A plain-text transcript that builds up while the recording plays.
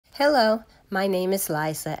Hello, my name is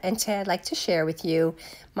Liza, and today I'd like to share with you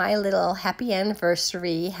my little happy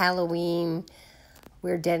anniversary Halloween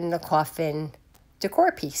We're Dead in a Coffin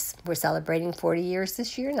decor piece. We're celebrating 40 years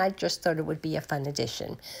this year, and I just thought it would be a fun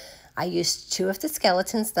addition. I used two of the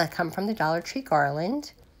skeletons that come from the DollarTree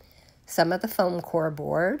garland, some of the foam core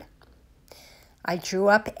board. I drew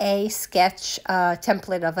up a sketch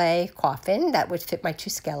template of a coffin that would fit my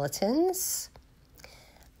two skeletons.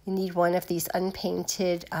 You need one of these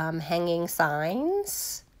unpainted hanging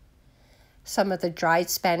signs, some of the dried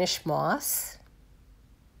Spanish moss,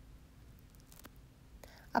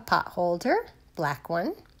 a pot holder, black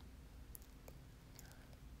one,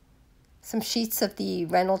 some sheets of the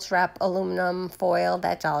Reynolds Wrap aluminum foil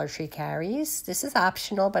that DollarTree carries. This is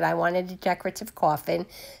optional, but I wanted a decorative coffin,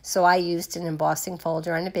 so I used an embossing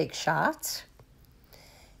folder and a Big Shot.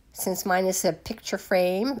 Since mine is a picture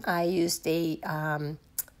frame, I used a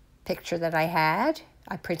picture that I had.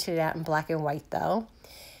 I printed it out in black and white though.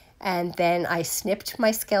 And then I snipped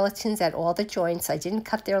my skeletons at all the joints. I didn't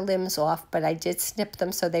cut their limbs off, but I did snip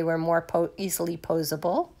them so they were more easily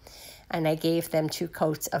posable. And I gave them 2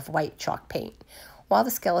 coats of white chalk paint. While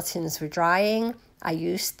the skeletons were drying, I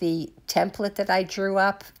used the template that I drew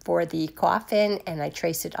up for the coffin and I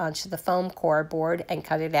traced it onto the foam core board and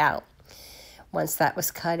cut it out. Once that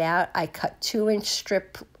was cut out, I cut 2-inch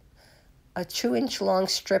long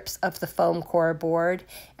strips of the foam core board,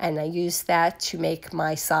 and I used that to make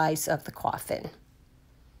my size of the coffin.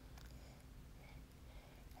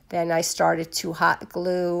 Then I started to hot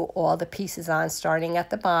glue all the pieces on, starting at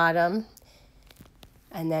the bottom,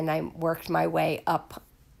 and then I worked my way up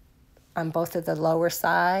on both of the lower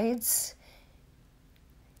sides,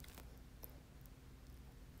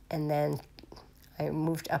 and then I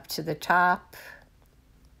moved up to the top.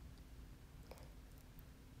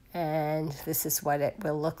 And this is what it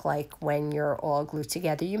will look like when you're all glued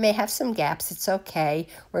together. You may have some gaps. It's okay.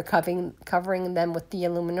 We're covering them with the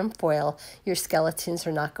aluminum foil. Your skeletons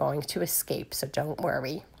are not going to escape, so don't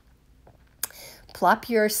worry. Plop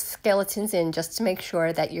your skeletons in just to make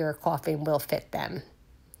sure that your coffin will fit them.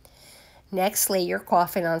 Next, lay your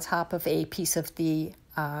coffin on top of a piece of the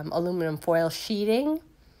aluminum foil sheeting,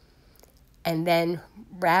 and then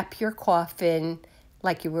wrap your coffin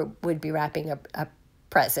like you would be wrapping a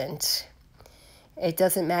present. It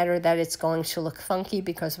doesn't matter that it's going to look funky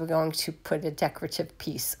because we're going to put a decorative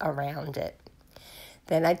piece around it.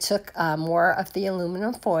 Then I took more of the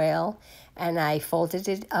aluminum foil and I folded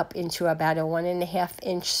it up into about a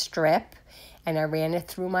 1.5-inch strip, and I ran it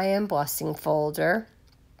through my embossing folder,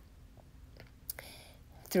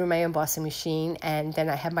 through my embossing machine, and then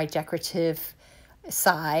I have my decorative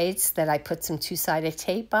sides that I put some 2-sided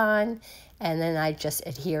tape on, and then I just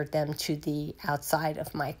adhered them to the outside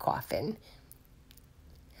of my coffin.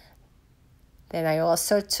 Then I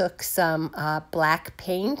also took some black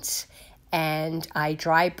paint and I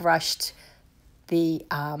dry brushed the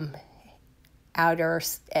outer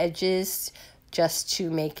edges just to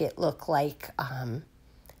make it look like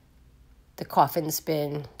the coffin's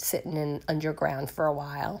been sitting underground for a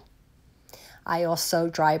while. I also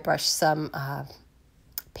dry brushed some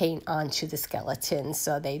paint onto the skeletons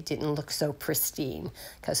so they didn't look so pristine,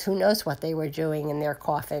 because who knows what they were doing in their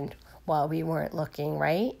coffin while we weren't looking,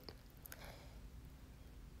 right?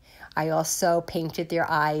 I also painted their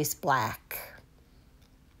eyes black.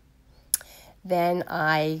 Then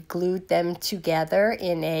I glued them together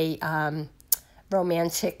in a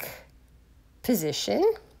romantic position,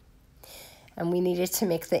 and we needed to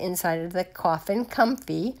make the inside of the coffin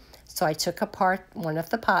comfy, so I took apart one of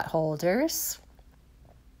the pot holders.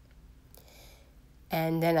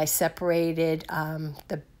 And then I separated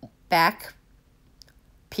the back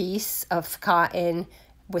piece of cotton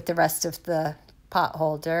with the rest of the pot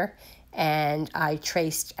holder, and I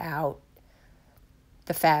traced out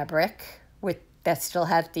the fabric that still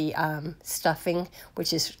had the stuffing,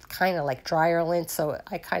 which is kind of like dryer lint, so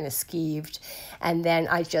I kind of skeeved. And then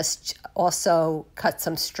I just also cut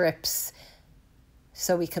some strips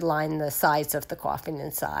so we could line the sides of the coffin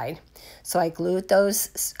inside. So I glued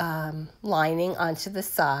those lining onto the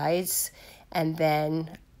sides, and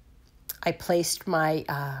then I placed my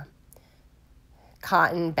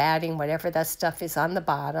cotton batting, whatever that stuff is, on the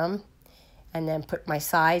bottom, and then put my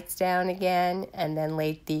sides down again, and then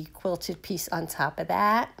laid the quilted piece on top of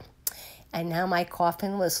that. And now my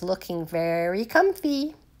coffin was looking very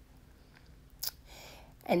comfy.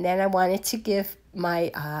 And then I wanted to give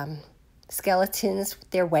my skeletons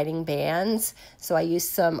their wedding bands, so I used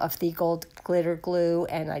some of the gold glitter glue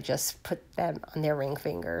and I just put them on their ring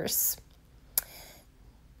fingers.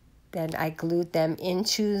 Then I glued them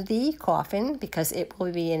into the coffin because it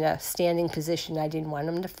will be in a standing position. I didn't want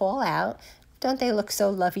them to fall out. Don't they look so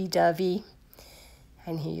lovey-dovey?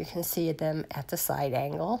 And here you can see them at the side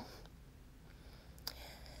angle.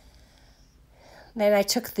 Then I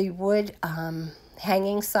took the wood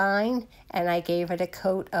hanging sign and I gave it a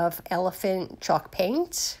coat of elephant chalk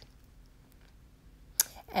paint.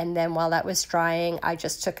 And then while that was drying, I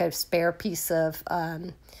just took a spare piece of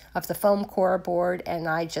the foam core board and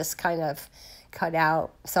I just kind of cut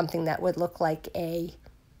out something that would look like a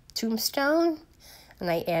tombstone. And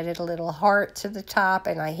I added a little heart to the top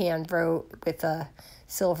and I hand wrote with a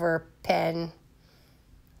silver pen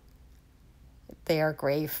their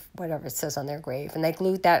grave, whatever it says on their grave. And I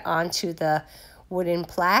glued that onto the wooden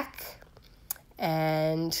plaque.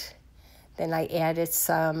 And then I added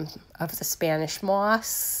some of the Spanish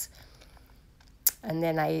moss. And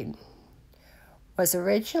then I was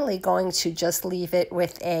originally going to just leave it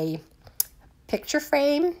with a picture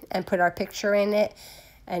frame and put our picture in it.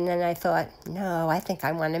 And then I thought, no, I think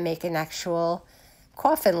I want to make an actual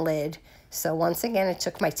coffin lid. So once again, I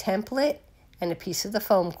took my template and a piece of the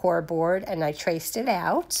foam core board and I traced it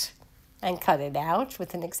out and cut it out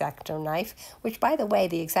with an X-Acto knife, which, by the way,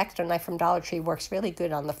 the X-Acto knife from Dollar Tree works really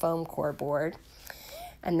good on the foam core board.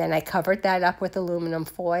 And then I covered that up with aluminum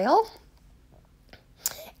foil.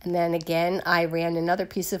 And then again, I ran another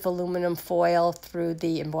piece of aluminum foil through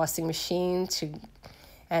the embossing machine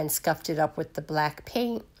and scuffed it up with the black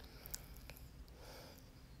paint.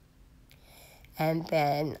 And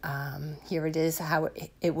then here it is, how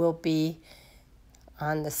it will be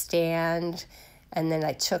on the stand. And then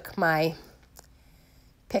I took my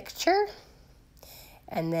picture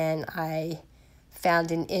and then I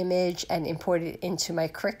found an image and imported it into my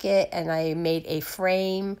Cricut and I made a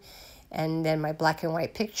frame, and then my black and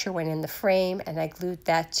white picture went in the frame and I glued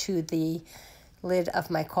that to the lid of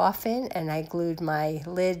my coffin, and I glued my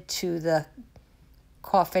lid to the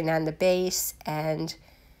coffin and the base, and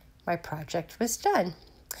my project was done.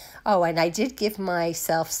 Oh, and I did give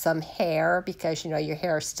myself some hair because, you know, your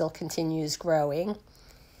hair still continues growing.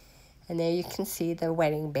 And there you can see the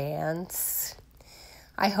wedding bands.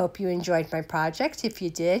 I hope you enjoyed my project. If you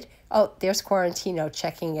did, oh, there's Quarantino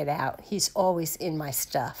checking it out. He's always in my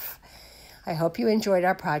stuff. I hope you enjoyed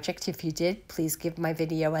our project. If you did, please give my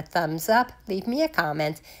video a thumbs up, leave me a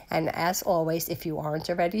comment, and as always, if you aren't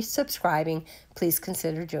already subscribing, please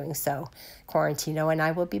consider doing so. Quarantino and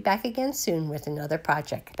I will be back again soon with another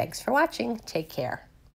project. Thanks for watching. Take care.